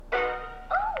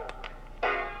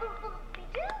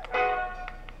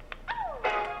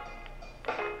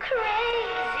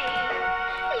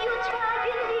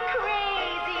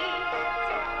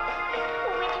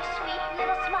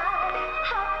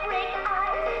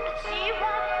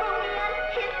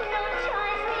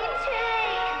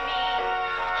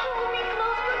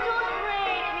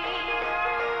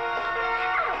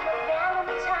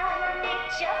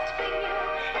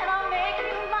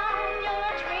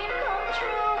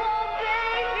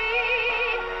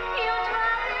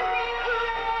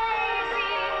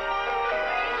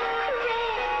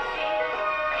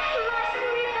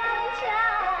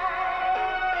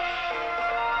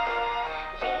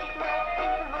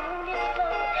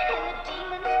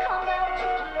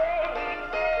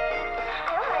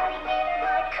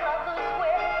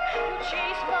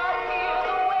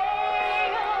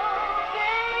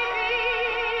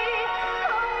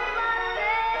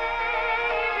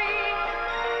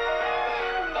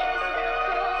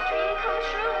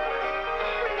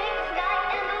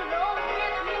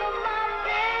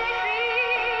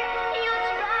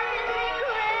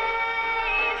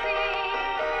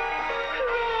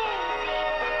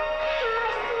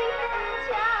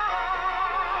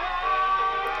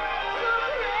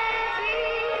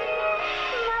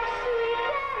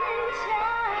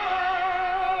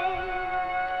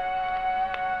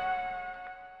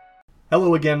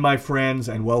Hello again, my friends,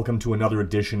 and welcome to another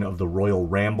edition of the Royal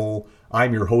Ramble.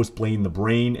 I'm your host, Blaine the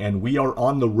Brain, and we are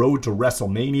on the road to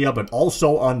WrestleMania, but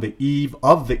also on the eve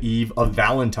of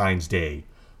Valentine's Day.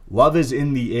 Love is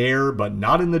in the air, but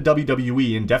not in the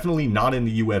WWE, and definitely not in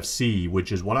the UFC,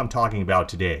 which is what I'm talking about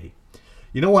today.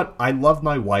 You know what? I love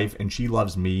my wife, and she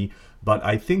loves me, but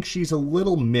I think she's a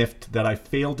little miffed that I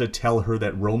failed to tell her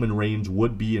that Roman Reigns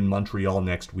would be in Montreal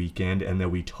next weekend and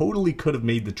that we totally could have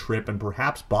made the trip and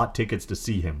perhaps bought tickets to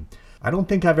see him. I don't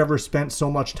think I've ever spent so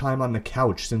much time on the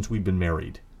couch since we've been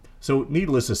married. So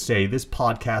needless to say, this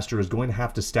podcaster is going to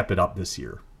have to step it up this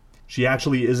year. She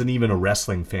actually isn't even a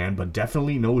wrestling fan, but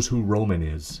definitely knows who Roman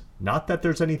is. Not that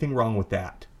there's anything wrong with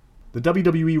that. The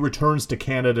WWE returns to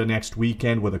Canada next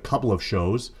weekend with a couple of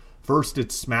shows. First,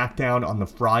 it's SmackDown on the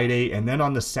Friday, and then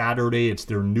on the Saturday, it's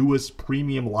their newest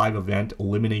premium live event,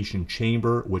 Elimination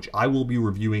Chamber, which I will be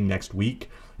reviewing next week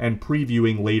and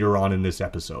previewing later on in this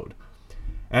episode.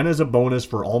 And as a bonus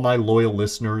for all my loyal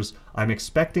listeners, I'm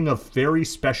expecting a very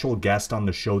special guest on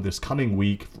the show this coming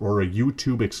week for a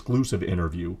YouTube exclusive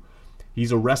interview.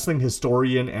 He's a wrestling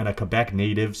historian and a Quebec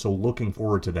native, so looking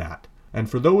forward to that. And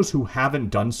for those who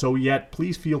haven't done so yet,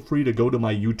 please feel free to go to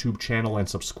my YouTube channel and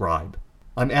subscribe.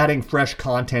 I'm adding fresh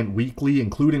content weekly,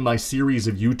 including my series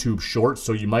of YouTube shorts,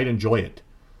 so you might enjoy it.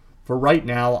 For right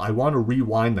now, I want to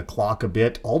rewind the clock a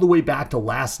bit, all the way back to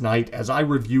last night as I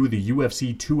review the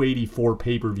UFC 284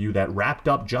 pay-per-view that wrapped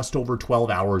up just over 12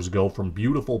 hours ago from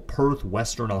beautiful Perth,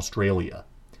 Western Australia.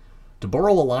 To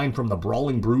borrow a line from the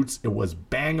Brawling Brutes, it was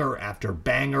banger after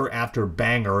banger after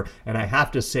banger, and I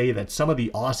have to say that some of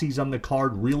the Aussies on the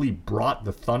card really brought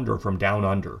the thunder from down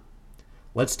under.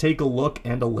 Let's take a look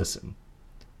and a listen.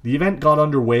 The event got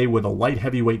underway with a light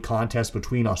heavyweight contest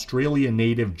between Australian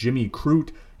native Jimmy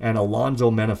Crute and Alonzo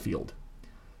Menafield.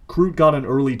 Crute got an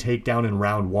early takedown in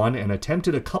round one and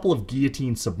attempted a couple of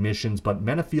guillotine submissions, but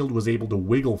Menafield was able to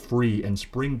wiggle free and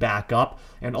spring back up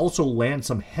and also land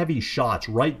some heavy shots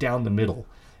right down the middle.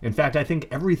 In fact, I think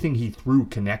everything he threw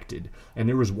connected, and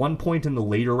there was one point in the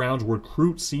later rounds where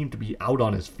Crute seemed to be out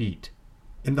on his feet.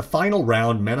 In the final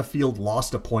round, Menafield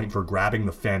lost a point for grabbing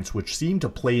the fence, which seemed to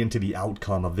play into the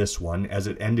outcome of this one as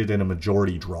it ended in a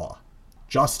majority draw.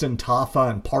 Justin Tafa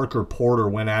and Parker Porter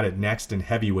went at it next in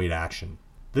heavyweight action.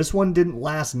 This one didn't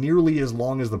last nearly as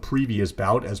long as the previous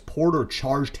bout as Porter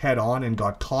charged head-on and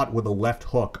got caught with a left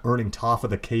hook, earning Tafa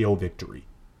the KO victory.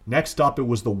 Next up, it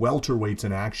was the welterweights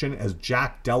in action as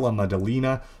Jack Della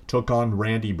Maddalena took on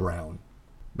Randy Brown.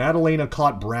 Maddalena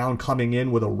caught Brown coming in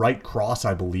with a right cross,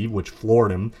 I believe, which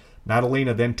floored him.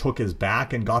 Maddalena then took his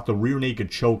back and got the rear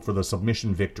naked choke for the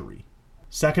submission victory.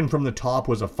 Second from the top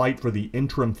was a fight for the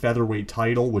interim featherweight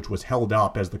title, which was held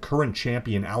up as the current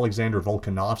champion Alexander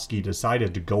Volkanovski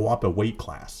decided to go up a weight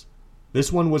class. This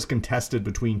one was contested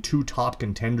between two top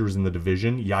contenders in the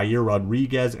division, Yair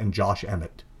Rodriguez and Josh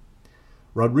Emmett.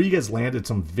 Rodriguez landed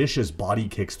some vicious body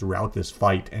kicks throughout this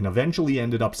fight and eventually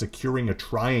ended up securing a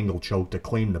triangle choke to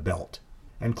claim the belt.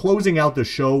 And closing out the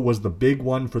show was the big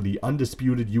one for the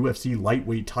undisputed UFC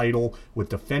lightweight title, with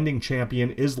defending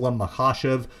champion Islam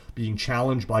Makhachev being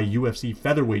challenged by UFC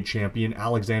featherweight champion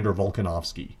Alexander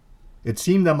Volkanovski. It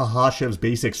seemed that Makhachev's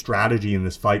basic strategy in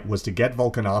this fight was to get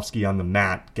Volkanovski on the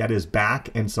mat, get his back,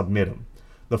 and submit him.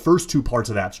 The first two parts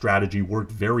of that strategy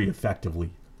worked very effectively.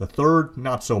 The third,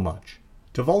 not so much.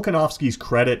 To Volkanovski's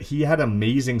credit, he had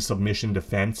amazing submission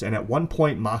defense, and at one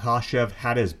point Makhachev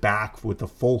had his back with the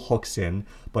full hooks in,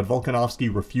 but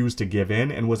Volkanovski refused to give in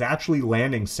and was actually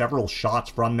landing several shots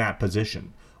from that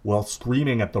position, while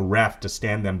screaming at the ref to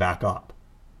stand them back up.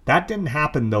 That didn't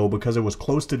happen though because it was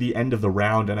close to the end of the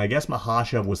round, and I guess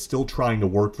Makhachev was still trying to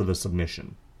work for the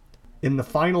submission. In the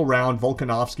final round,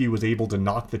 Volkanovski was able to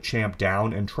knock the champ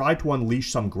down and tried to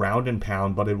unleash some ground and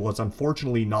pound, but it was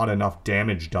unfortunately not enough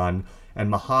damage done, and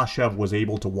Makhachev was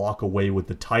able to walk away with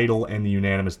the title and the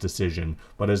unanimous decision.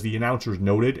 But as the announcers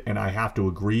noted, and I have to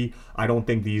agree, I don't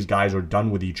think these guys are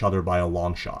done with each other by a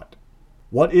long shot.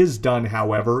 What is done,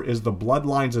 however, is the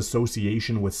Bloodlines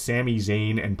association with Sami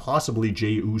Zayn and possibly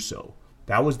Jey Uso.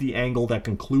 That was the angle that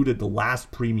concluded the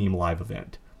last premium live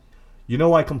event. You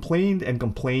know, I complained and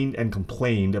complained and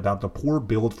complained about the poor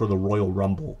build for the Royal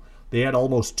Rumble. They had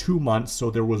almost 2 months, so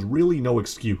there was really no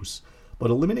excuse. But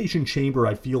Elimination Chamber,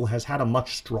 I feel, has had a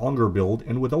much stronger build,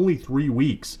 and with only 3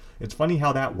 weeks, it's funny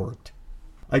how that worked.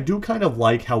 I do kind of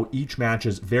like how each match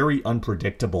is very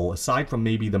unpredictable, aside from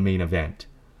maybe the main event.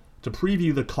 To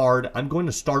preview the card, I'm going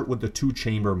to start with the 2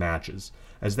 chamber matches,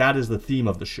 as that is the theme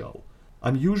of the show.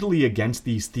 I'm usually against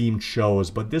these themed shows,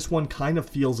 but this one kind of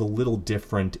feels a little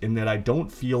different in that I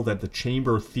don't feel that the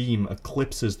chamber theme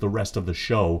eclipses the rest of the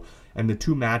show, and the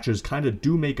two matches kind of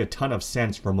do make a ton of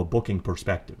sense from a booking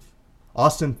perspective.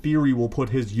 Austin Theory will put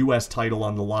his US title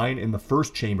on the line in the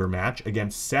first chamber match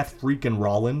against Seth freaking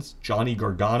Rollins, Johnny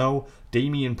Gargano,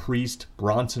 Damian Priest,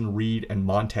 Bronson Reed, and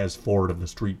Montez Ford of the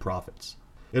Street Profits.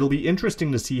 It'll be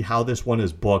interesting to see how this one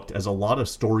is booked, as a lot of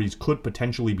stories could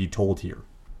potentially be told here.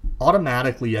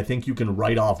 Automatically, I think you can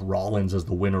write off Rollins as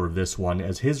the winner of this one,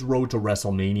 as his road to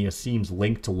WrestleMania seems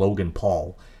linked to Logan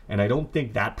Paul, and I don't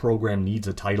think that program needs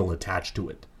a title attached to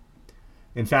it.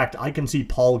 In fact, I can see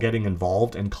Paul getting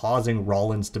involved and causing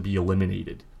Rollins to be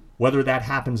eliminated. Whether that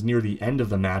happens near the end of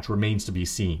the match remains to be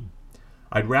seen.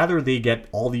 I'd rather they get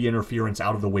all the interference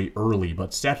out of the way early,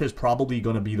 but Seth is probably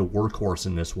going to be the workhorse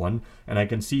in this one, and I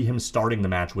can see him starting the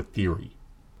match with Theory.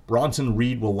 Bronson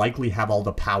Reed will likely have all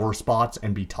the power spots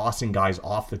and be tossing guys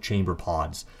off the chamber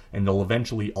pods, and they'll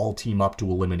eventually all team up to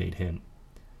eliminate him.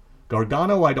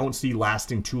 Gargano I don't see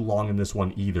lasting too long in this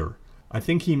one either. I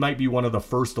think he might be one of the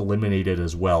first eliminated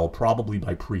as well, probably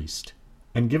by Priest.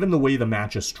 And given the way the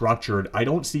match is structured, I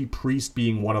don't see Priest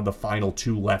being one of the final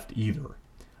two left either.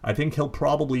 I think he'll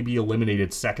probably be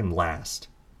eliminated second last.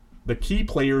 The key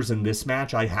players in this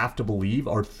match, I have to believe,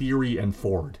 are Theory and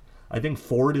Ford. I think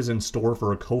Ford is in store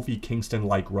for a Kofi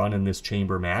Kingston-like run in this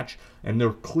chamber match, and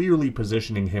they're clearly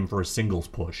positioning him for a singles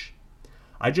push.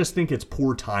 I just think it's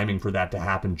poor timing for that to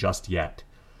happen just yet.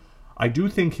 I do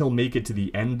think he'll make it to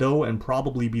the end though, and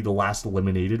probably be the last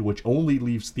eliminated, which only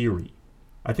leaves Theory.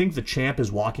 I think the champ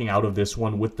is walking out of this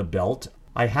one with the belt.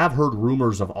 I have heard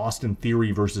rumors of Austin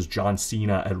Theory versus John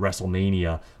Cena at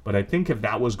WrestleMania, but I think if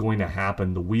that was going to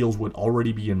happen, the wheels would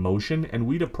already be in motion, and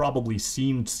we'd have probably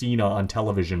seen Cena on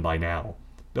television by now,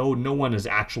 though no one has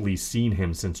actually seen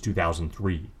him since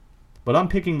 2003. But I'm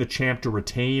picking the champ to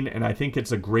retain, and I think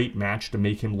it's a great match to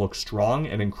make him look strong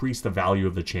and increase the value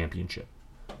of the championship.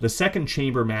 The second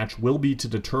chamber match will be to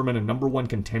determine a number one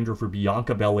contender for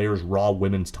Bianca Belair's Raw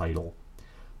Women's title.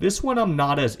 This one I'm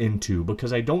not as into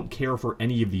because I don't care for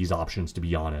any of these options, to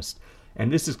be honest,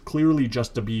 and this is clearly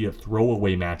just to be a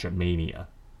throwaway match at Mania.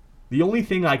 The only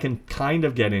thing I can kind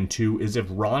of get into is if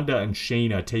Ronda and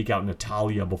Shayna take out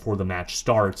Natalya before the match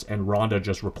starts and Ronda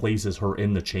just replaces her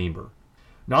in the chamber.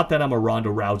 Not that I'm a Ronda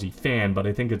Rousey fan, but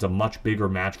I think it's a much bigger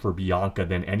match for Bianca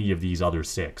than any of these other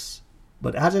six.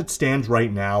 But as it stands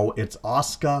right now, it's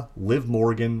Asuka, Liv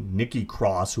Morgan, Nikki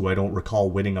Cross, who I don't recall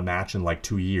winning a match in like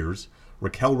 2 years,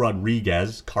 Raquel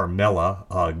Rodriguez, Carmella,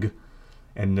 ugh,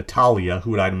 and Natalya,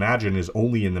 who I'd imagine is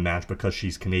only in the match because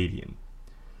she's Canadian.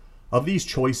 Of these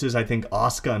choices, I think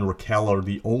Asuka and Raquel are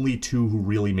the only two who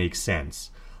really make sense,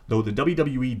 though the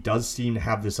WWE does seem to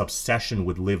have this obsession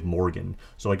with Liv Morgan,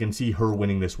 so I can see her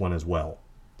winning this one as well.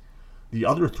 The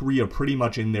other three are pretty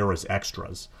much in there as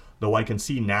extras, though I can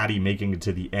see Natty making it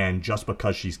to the end just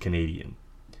because she's Canadian.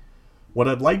 What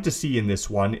I'd like to see in this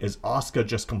one is Asuka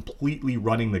just completely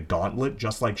running the gauntlet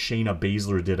just like Shayna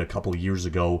Baszler did a couple years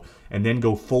ago, and then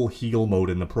go full heel mode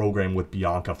in the program with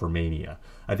Bianca for Mania.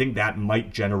 I think that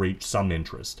might generate some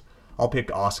interest. I'll pick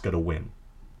Asuka to win.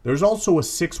 There's also a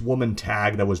 6-woman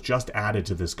tag that was just added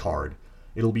to this card.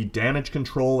 It'll be Damage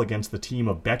Control against the team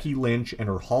of Becky Lynch and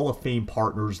her Hall of Fame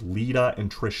partners Lita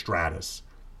and Trish Stratus.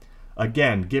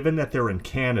 Again, given that they're in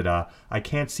Canada, I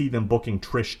can't see them booking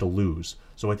Trish to lose,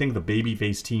 so I think the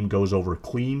babyface team goes over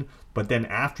clean, but then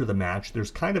after the match,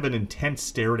 there's kind of an intense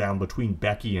stare down between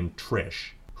Becky and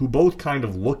Trish, who both kind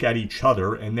of look at each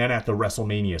other and then at the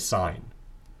WrestleMania sign.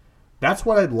 That's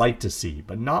what I'd like to see,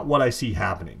 but not what I see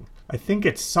happening. I think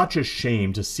it's such a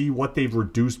shame to see what they've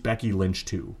reduced Becky Lynch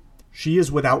to. She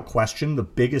is without question the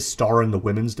biggest star in the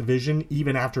women's division,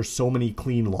 even after so many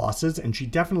clean losses, and she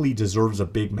definitely deserves a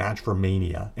big match for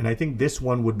Mania, and I think this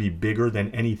one would be bigger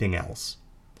than anything else.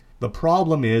 The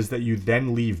problem is that you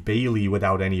then leave Bayley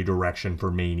without any direction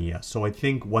for Mania, so I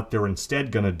think what they're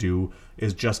instead going to do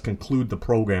is just conclude the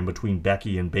program between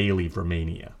Becky and Bayley for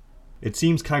Mania. It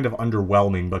seems kind of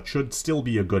underwhelming, but should still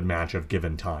be a good match if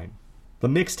given time. The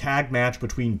mixed tag match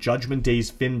between Judgment Day's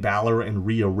Finn Balor and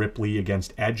Rhea Ripley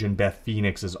against Edge and Beth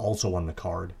Phoenix is also on the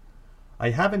card.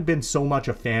 I haven't been so much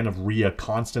a fan of Rhea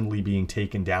constantly being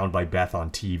taken down by Beth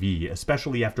on TV,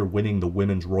 especially after winning the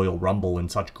Women's Royal Rumble in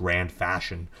such grand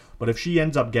fashion, but if she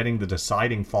ends up getting the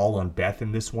deciding fall on Beth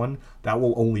in this one, that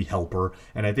will only help her,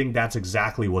 and I think that's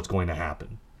exactly what's going to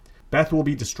happen. Beth will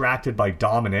be distracted by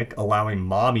Dominic, allowing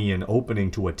Mommy an opening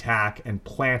to attack and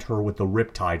plant her with the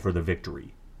Riptide for the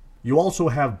victory. You also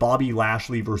have Bobby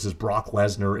Lashley versus Brock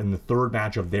Lesnar in the third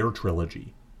match of their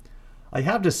trilogy. I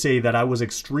have to say that I was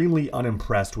extremely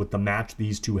unimpressed with the match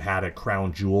these two had at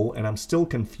Crown Jewel, and I'm still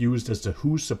confused as to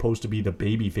who's supposed to be the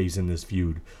babyface in this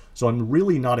feud, so I'm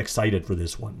really not excited for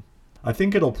this one. I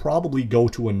think it'll probably go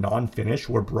to a non-finish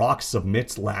where Brock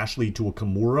submits Lashley to a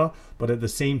Kimura, but at the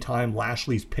same time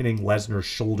Lashley's pinning Lesnar's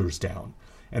shoulders down.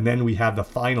 And then we have the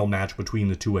final match between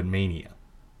the two at Mania.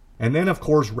 And then, of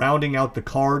course, rounding out the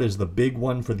card is the big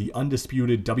one for the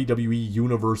undisputed WWE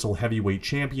Universal Heavyweight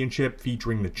Championship,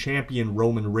 featuring the champion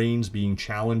Roman Reigns being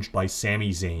challenged by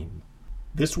Sami Zayn.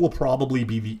 This will probably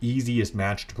be the easiest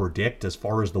match to predict as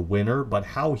far as the winner, but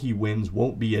how he wins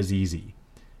won't be as easy.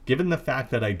 Given the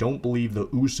fact that I don't believe the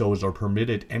Usos are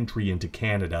permitted entry into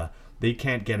Canada, they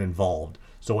can't get involved,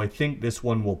 so I think this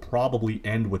one will probably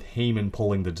end with Heyman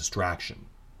pulling the distraction.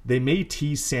 They may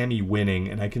tease Sami winning,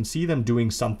 and I can see them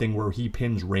doing something where he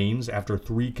pins Reigns after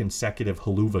 3 consecutive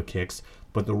haluva kicks,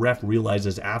 but the ref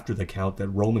realizes after the count that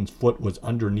Roman's foot was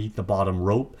underneath the bottom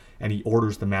rope, and he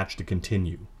orders the match to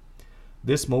continue.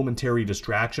 This momentary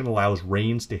distraction allows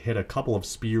Reigns to hit a couple of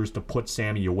spears to put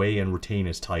Sami away and retain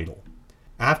his title.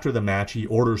 After the match, he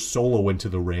orders Solo into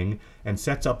the ring and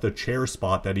sets up the chair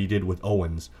spot that he did with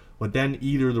Owens, but then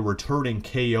either the returning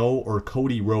KO or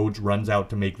Cody Rhodes runs out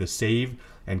to make the save,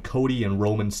 and Cody and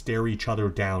Roman stare each other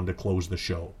down to close the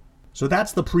show. So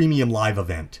that's the premium live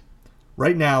event.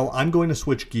 Right now, I'm going to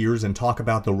switch gears and talk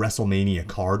about the WrestleMania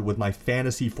card with my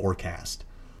fantasy forecast.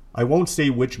 I won't say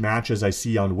which matches I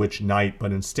see on which night,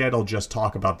 but instead I'll just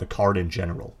talk about the card in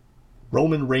general.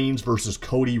 Roman Reigns versus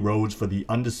Cody Rhodes for the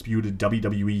undisputed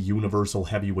WWE Universal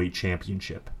Heavyweight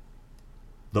Championship.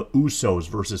 The Usos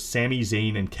versus Sami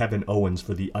Zayn and Kevin Owens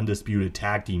for the undisputed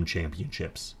Tag Team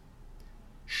Championships.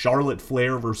 Charlotte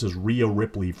Flair versus Rhea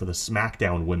Ripley for the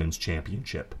SmackDown Women's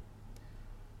Championship.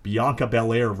 Bianca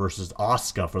Belair versus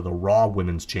Asuka for the Raw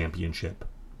Women's Championship.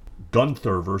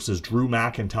 Gunther versus Drew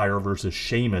McIntyre versus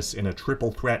Sheamus in a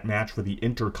triple threat match for the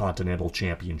Intercontinental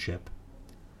Championship.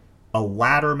 A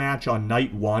ladder match on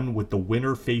night 1 with the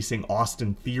winner facing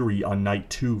Austin Theory on night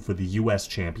 2 for the US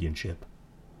Championship.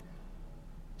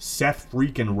 Seth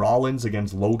freaking Rollins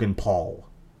against Logan Paul.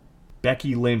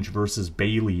 Becky Lynch versus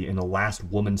Bayley in a last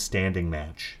woman standing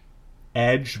match.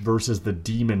 Edge versus the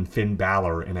Demon Finn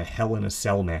Balor in a Hell in a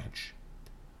Cell match.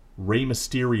 Rey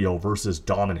Mysterio versus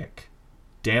Dominic.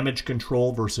 Damage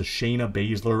Control versus Shayna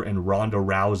Baszler and Ronda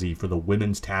Rousey for the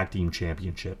Women's Tag Team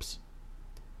Championships.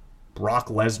 Brock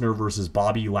Lesnar versus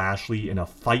Bobby Lashley in a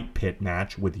Fight Pit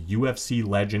match with UFC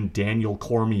legend Daniel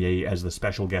Cormier as the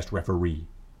special guest referee.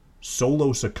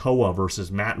 Solo Sikoa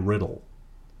versus Matt Riddle.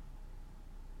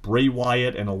 Bray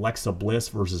Wyatt and Alexa Bliss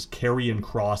versus Karrion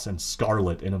Kross and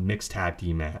Scarlett in a mixed tag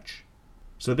team match.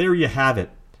 So there you have it.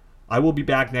 I will be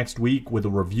back next week with a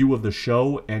review of the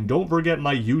show, and don't forget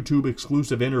my YouTube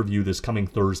exclusive interview this coming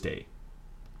Thursday.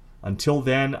 Until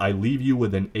then, I leave you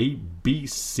with an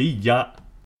ABC.